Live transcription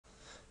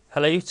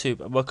Hello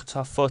YouTube and welcome to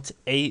our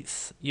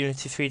 48th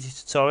Unity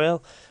 3D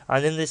tutorial,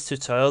 and in this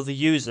tutorial the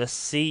user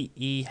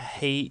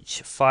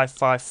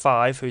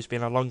CEH555, who's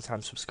been a long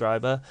time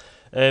subscriber,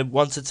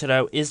 wanted to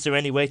know, is there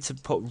any way to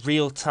put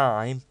real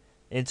time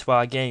into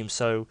our game,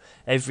 so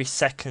every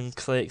second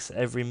clicks,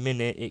 every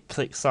minute it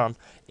clicks on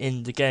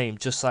in the game,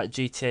 just like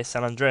GTA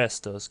San Andreas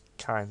does,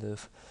 kind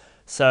of.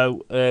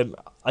 So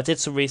I did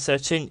some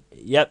researching.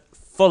 Yep,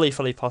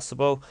 fully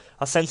possible.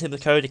 I sent him the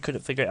code, he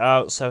couldn't figure it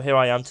out, so here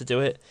I am to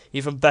do it,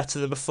 even better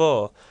than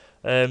before.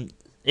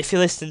 If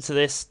you're listening to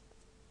this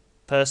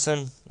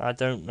person, I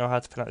don't know how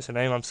to pronounce your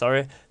name, I'm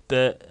sorry,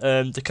 but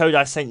the code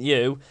I sent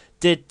you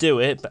did do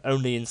it, but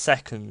only in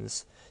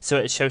seconds. So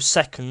it shows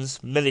seconds,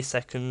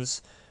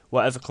 milliseconds,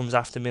 whatever comes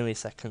after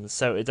milliseconds,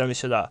 so it only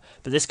shows that.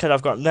 But this code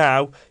I've got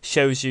now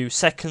shows you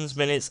seconds,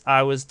 minutes,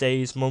 hours,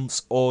 days,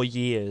 months, or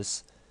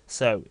years.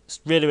 So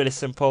it's really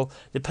simple.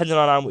 Depending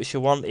on how much you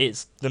want,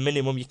 it's the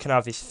minimum you can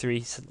have is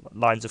 3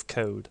 lines of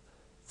code.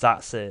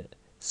 That's it.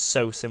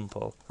 So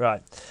simple.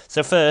 Right.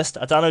 So first,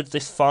 I downloaded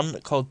this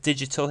font called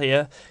Digital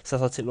here because I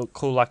thought it looked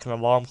cool like an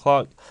alarm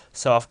clock.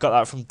 So I've got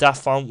that from DAF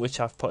font, which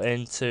I've put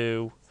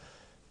into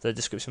the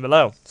description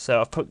below. So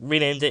I've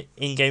renamed it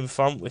in-game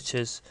font, which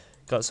has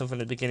got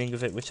something at the beginning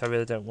of it which I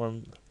really don't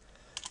want.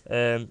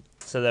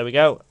 So there we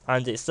go,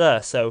 and it's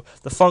there. So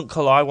the font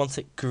color, I want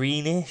it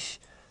greenish.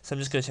 So I'm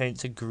just going to change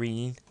it to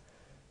green.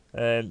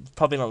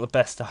 Probably not the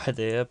best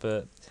idea,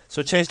 but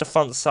so change the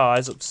font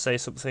size up to say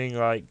something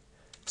like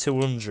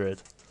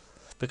 200,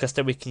 because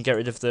then we can get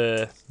rid of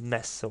the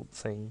mess up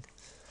thing.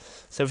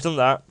 So we've done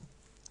that,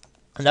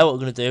 and now what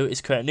we're going to do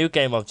is create a new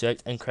game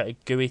object and create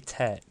a GUI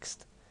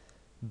text.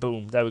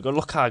 Boom, there we go.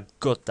 Look how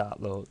good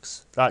that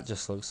looks. That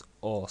just looks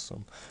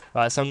awesome.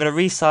 Right, so I'm going to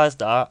resize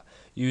that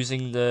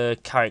using the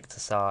character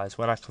size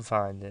when I can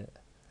find it.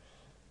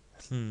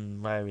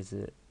 Where is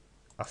it?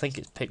 I think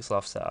it's pixel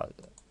offset.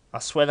 I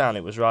swear down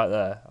it was right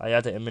there. I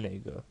had it a minute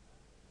ago.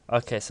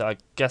 Okay, so I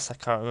guess I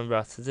can't remember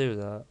how to do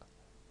that.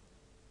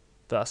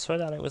 But I swear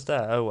down it was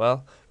there. Oh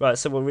well. Right,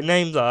 so we'll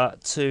rename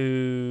that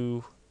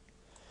to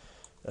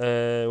what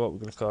we're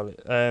going to call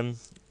it.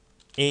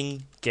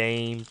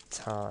 In-game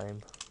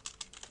time.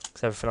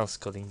 Because everything else is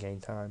called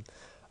in-game time.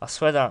 I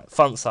swear that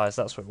font size,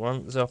 that's what we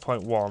want.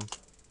 0.1.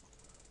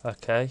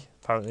 Okay,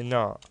 apparently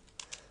not.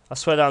 I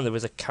swear down there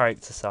was a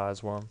character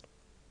size one.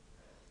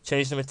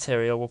 Change the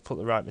material, we'll put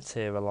the right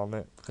material on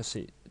it, because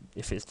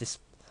if it's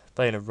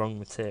displaying a wrong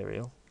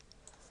material.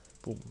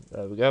 Boom,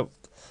 there we go.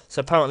 So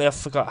apparently I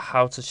forgot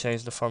how to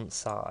change the font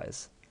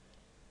size.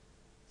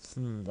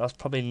 That's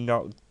probably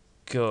not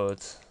good.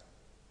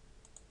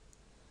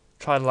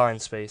 Try line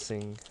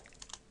spacing.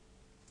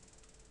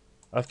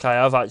 Okay,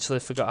 I've actually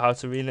forgot how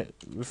to read it.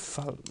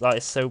 That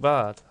is so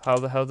bad. How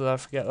the hell did I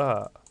forget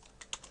that?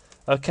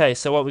 Okay,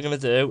 so what we're going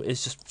to do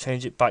is just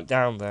change it back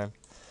down then.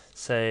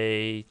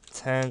 Say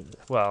 10,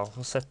 well,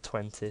 we'll set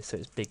 20, so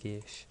it's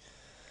big-ish.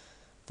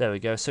 There we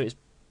go, so it's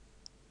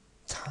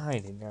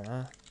tiny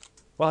now.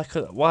 Why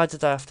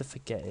did I have to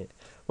forget it?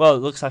 Well, it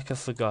looks like I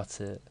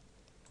forgot it.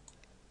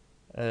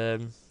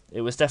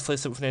 It was definitely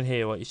something in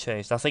here what you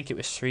changed. I think it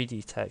was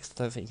 3D text.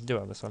 I don't think you can do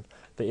it on this one.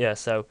 But yeah,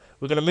 so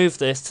we're going to move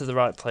this to the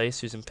right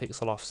place using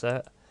pixel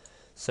offset.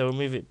 So we'll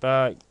move it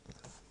back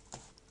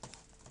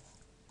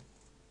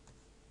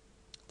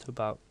to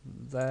about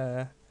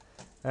there.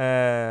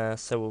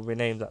 So we'll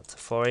rename that to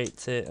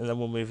 480, and then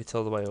we'll move it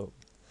all the way up.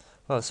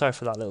 Well, sorry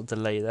for that little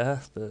delay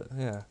there, but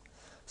yeah.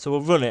 So we'll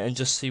run it and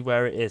just see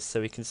where it is,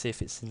 so we can see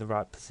if it's in the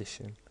right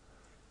position.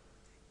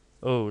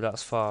 Oh,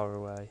 that's far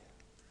away.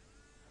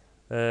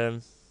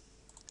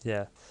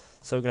 Yeah.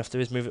 So we're gonna have to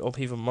do is move it up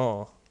even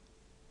more.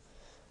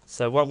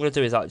 So what I'm gonna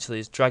do is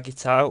drag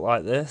it out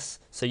like this,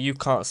 so you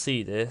can't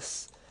see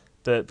this,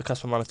 but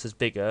because my monitor's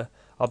bigger,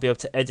 I'll be able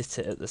to edit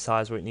it at the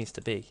size where it needs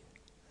to be.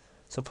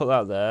 So put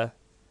that there,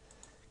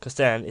 because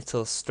then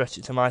it'll stretch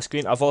it to my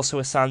screen. I've also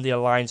assigned the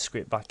align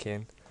script back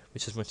in,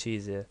 which is much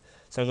easier.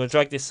 So I'm going to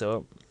drag this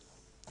up,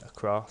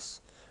 across.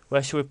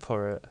 Where should we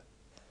put it?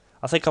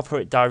 I think I'll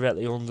put it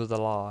directly under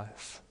the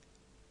life.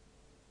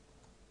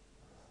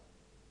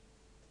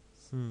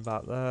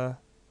 About there.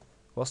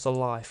 What's the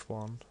life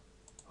one?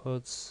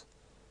 HUDs.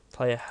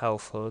 Player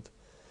health HUD.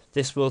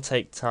 This will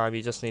take time,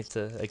 you just need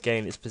to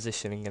gain its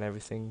positioning and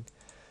everything.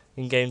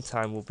 In-game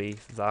time will be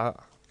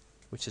that,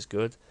 which is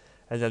good.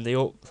 And then the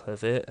up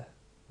of it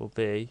will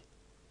be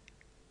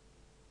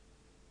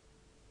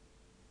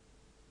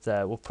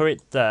there. We'll put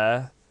it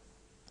there,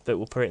 but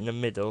we'll put it in the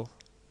middle,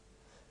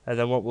 and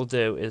then what we'll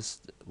do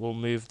is we'll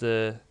move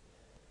the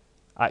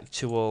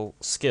actual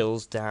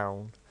skills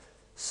down.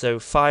 So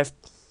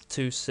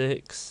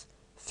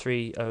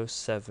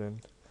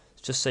 526307,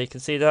 just so you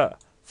can see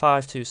that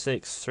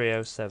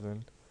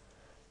 526307.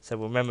 So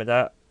we'll remember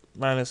that,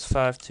 minus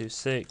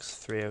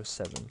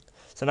 526307.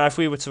 So now if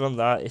we were to run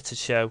that, it'd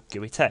show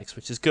GUI text,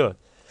 which is good.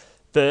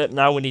 But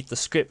now we need the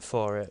script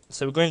for it.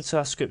 So we're going to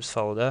our scripts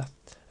folder.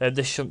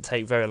 This shouldn't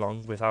take very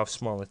long with how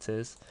small it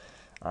is.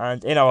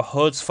 And in our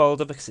HUDs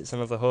folder, because it's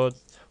another HUD,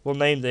 we'll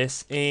name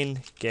this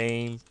in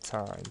game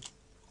time.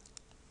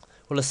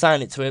 We'll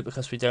assign it to it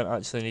because we don't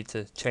actually need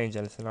to change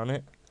anything on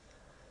it.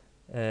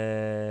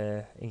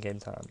 In-game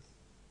time.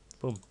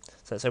 Boom.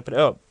 So let's open it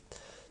up.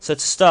 So to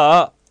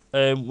start,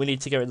 we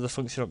need to get rid of the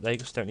function update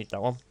because we don't need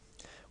that one.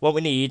 What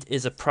we need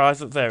is a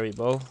private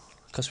variable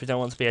because we don't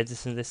want to be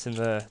editing this in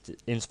the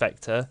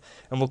inspector,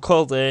 and we'll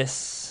call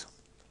this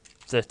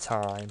the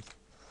time.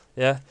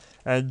 Yeah,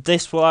 and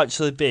this will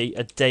actually be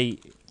a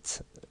date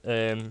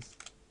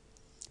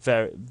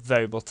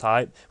variable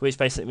type, which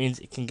basically means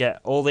it can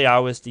get all the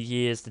hours, the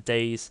years, the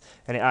days,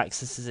 and it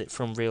accesses it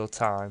from real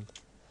time.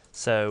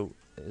 So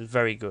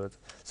very good.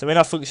 So in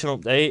our function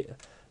update,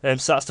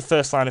 so that's the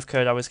first line of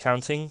code I was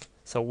counting.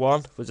 So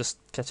 1, we'll just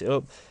catch it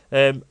up.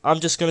 I'm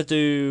just going to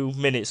do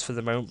minutes for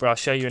the moment, but I'll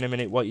show you in a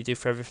minute what you do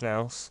for everything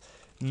else.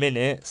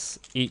 Minutes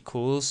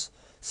equals,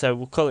 so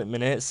we'll call it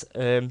minutes.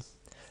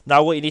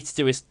 Now what you need to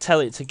do is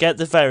tell it to get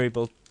the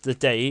variable, the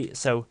date,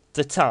 so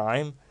the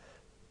time,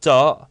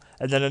 dot,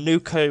 and then a new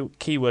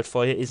keyword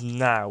for you is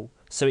now.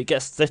 So it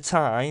gets the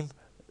time,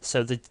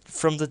 so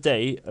from the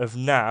date of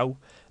now,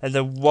 and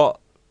then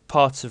what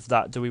part of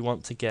that do we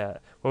want to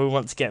get? Well, we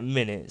want to get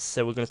minutes,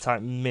 so we're going to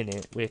type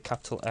minute with a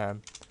capital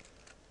M.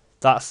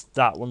 That's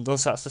that one done,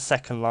 so that's the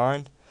second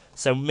line.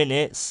 So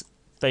minutes,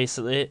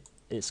 basically,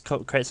 it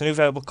creates a new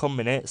variable called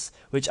minutes,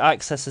 which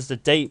accesses the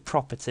date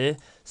property.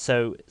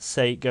 So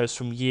say it goes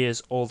from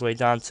years all the way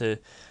down to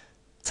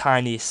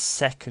tiniest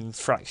second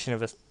fraction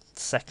of a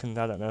second,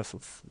 I don't know, if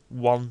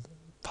 1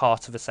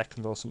 part of a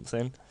second or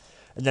something.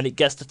 And then it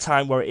gets the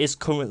time where it is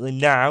currently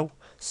now,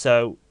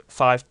 so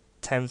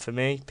 5:10 for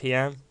me,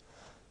 PM.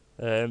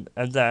 And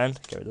then,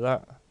 get rid of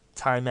that,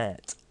 time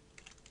at.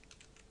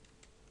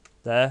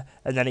 There,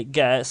 and then it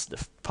gets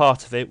the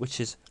part of it which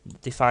is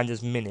defined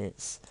as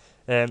minutes.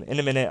 In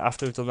a minute,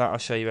 after we've done that, I'll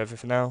show you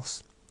everything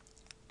else.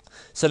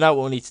 So now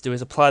what we need to do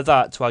is apply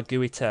that to our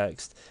GUI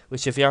text,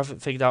 which if you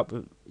haven't figured out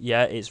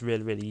yet, it's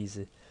really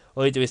easy.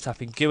 All you do is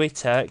type in GUI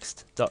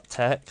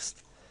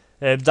text.text.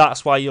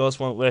 That's why yours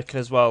won't work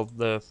as well,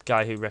 the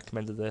guy who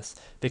recommended this,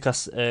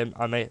 because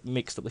I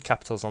mixed up the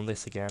capitals on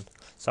this again.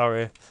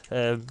 Sorry.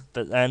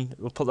 But then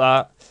we'll put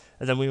that,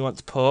 and then we want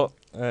to put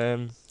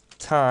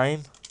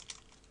time.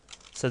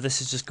 So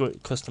this is just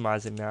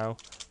customizing now.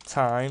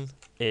 Time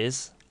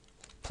is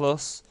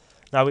plus.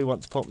 Now we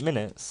want to put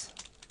minutes.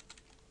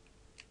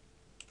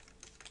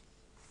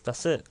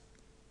 That's it.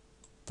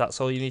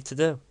 That's all you need to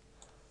do.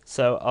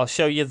 So I'll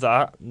show you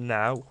that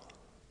now.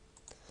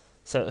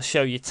 So it'll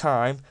show you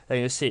time, and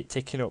you'll see it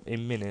ticking up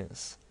in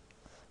minutes,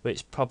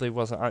 which probably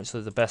wasn't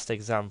actually the best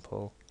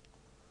example,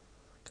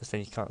 because then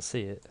you can't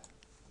see it.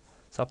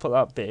 So I'll put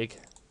that big,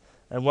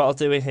 and what I'll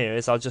do in here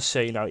is I'll just show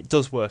you now. It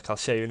does work. I'll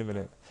show you in a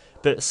minute.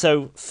 But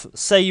so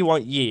say you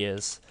want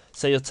years,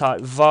 so you'll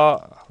type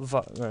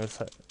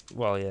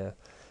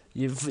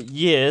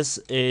years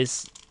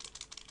is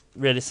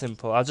really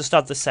simple. I'll just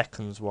add the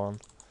seconds one.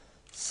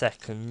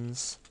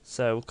 Seconds.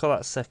 So we'll call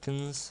that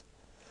seconds.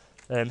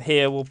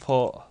 Here we'll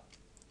put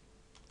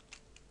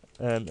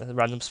a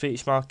random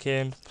speech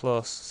marking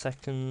plus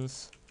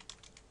seconds.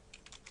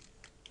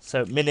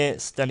 So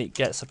minutes, then it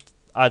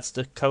adds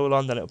the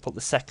colon, then it'll put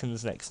the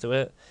seconds next to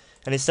it.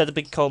 And instead of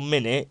being called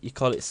minute, you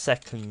call it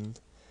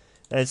second.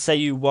 And say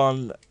you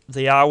want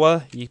the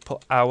hour, you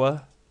put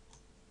hour.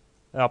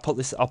 And I'll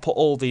put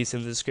all these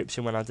in the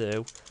description when I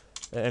do.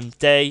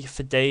 Day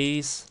for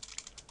days,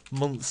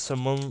 month for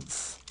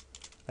month,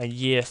 and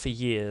year for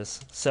years.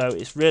 So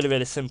it's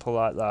really simple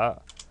like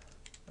that.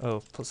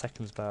 Oh, put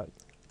seconds back.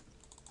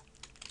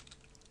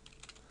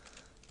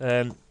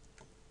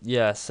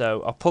 Yeah,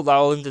 so I'll put that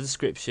all in the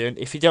description.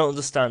 If you don't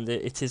understand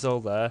it, it is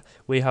all there.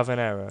 We have an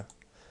error.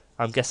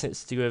 I'm guessing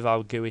it's to do with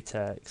our GUI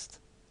text.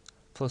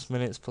 Plus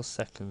minutes plus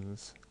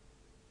seconds.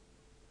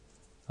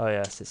 Oh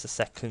yes, it's a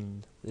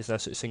second. There's no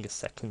such thing as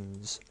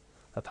seconds,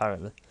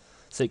 apparently.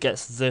 So it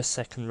gets the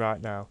second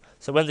right now.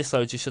 So when this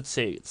loads, you should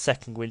see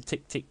second going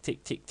tick, tick,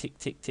 tick, tick, tick,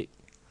 tick, tick.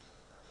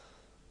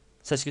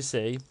 So as you can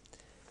see,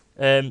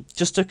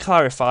 just to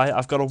clarify,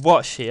 I've got a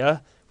watch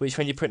here, which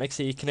when you put it next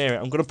to it, you can hear it.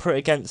 I'm going to put it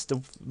against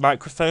the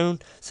microphone,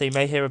 so you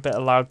may hear a bit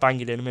of loud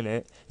banging in a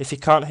minute. If you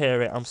can't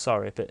hear it, I'm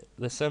sorry, but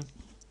listen.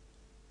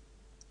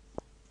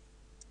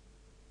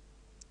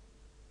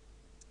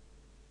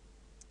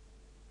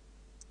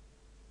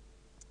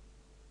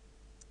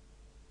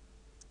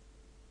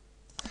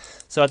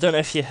 So I don't know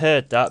if you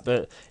heard that,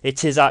 but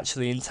it is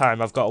actually in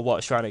time. I've got a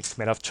watch right next to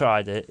me and I've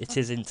tried it. It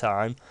is in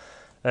time.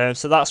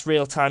 So that's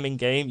real time in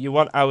game. You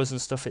want hours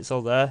and stuff, it's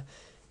all there.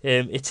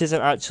 It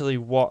isn't actually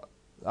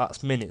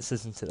that's minutes,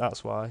 isn't it?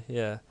 That's why,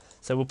 yeah.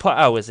 So we'll put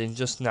hours in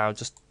just now,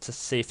 just to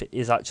see if it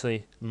is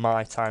actually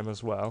my time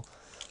as well.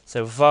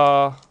 So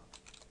var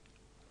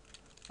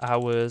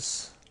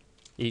hours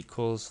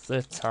equals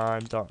the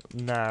time dot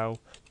now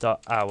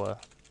dot hour.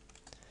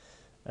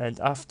 And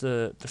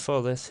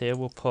before this here,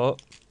 we'll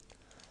put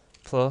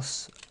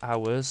plus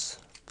hours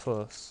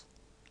plus.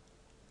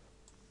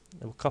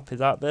 And we'll copy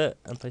that bit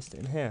and paste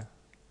it in here.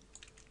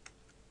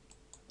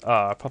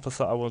 I probably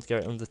thought I wanted to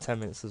get it under 10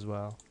 minutes as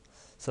well.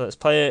 So let's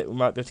play it. We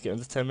might be able to get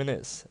under 10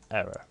 minutes.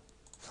 Error.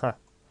 Ha!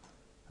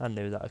 I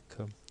knew that would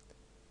come.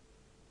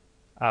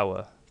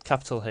 hour,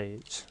 capital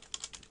H.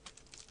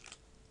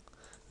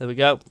 There we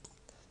go.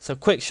 So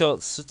quick,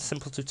 short,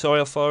 simple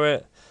tutorial for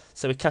it.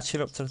 So we're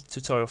catching up to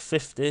tutorial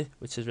 50,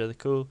 which is really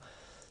cool.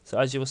 So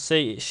as you will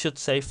see, it should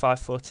say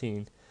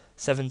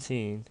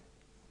 5:14:17.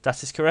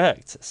 That is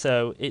correct.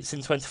 So it's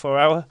in 24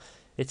 hour.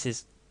 It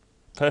is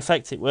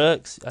perfect. It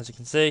works, as you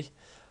can see.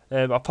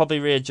 I'll probably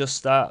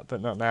readjust that,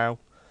 but not now.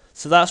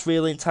 So that's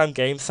Real In Time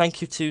Game.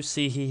 Thank you to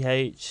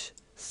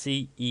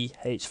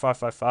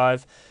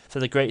CEH555 for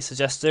the great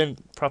suggestion.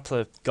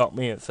 Proper got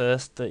me at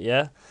first, but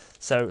yeah.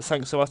 So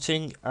thanks for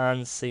watching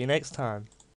and see you next time.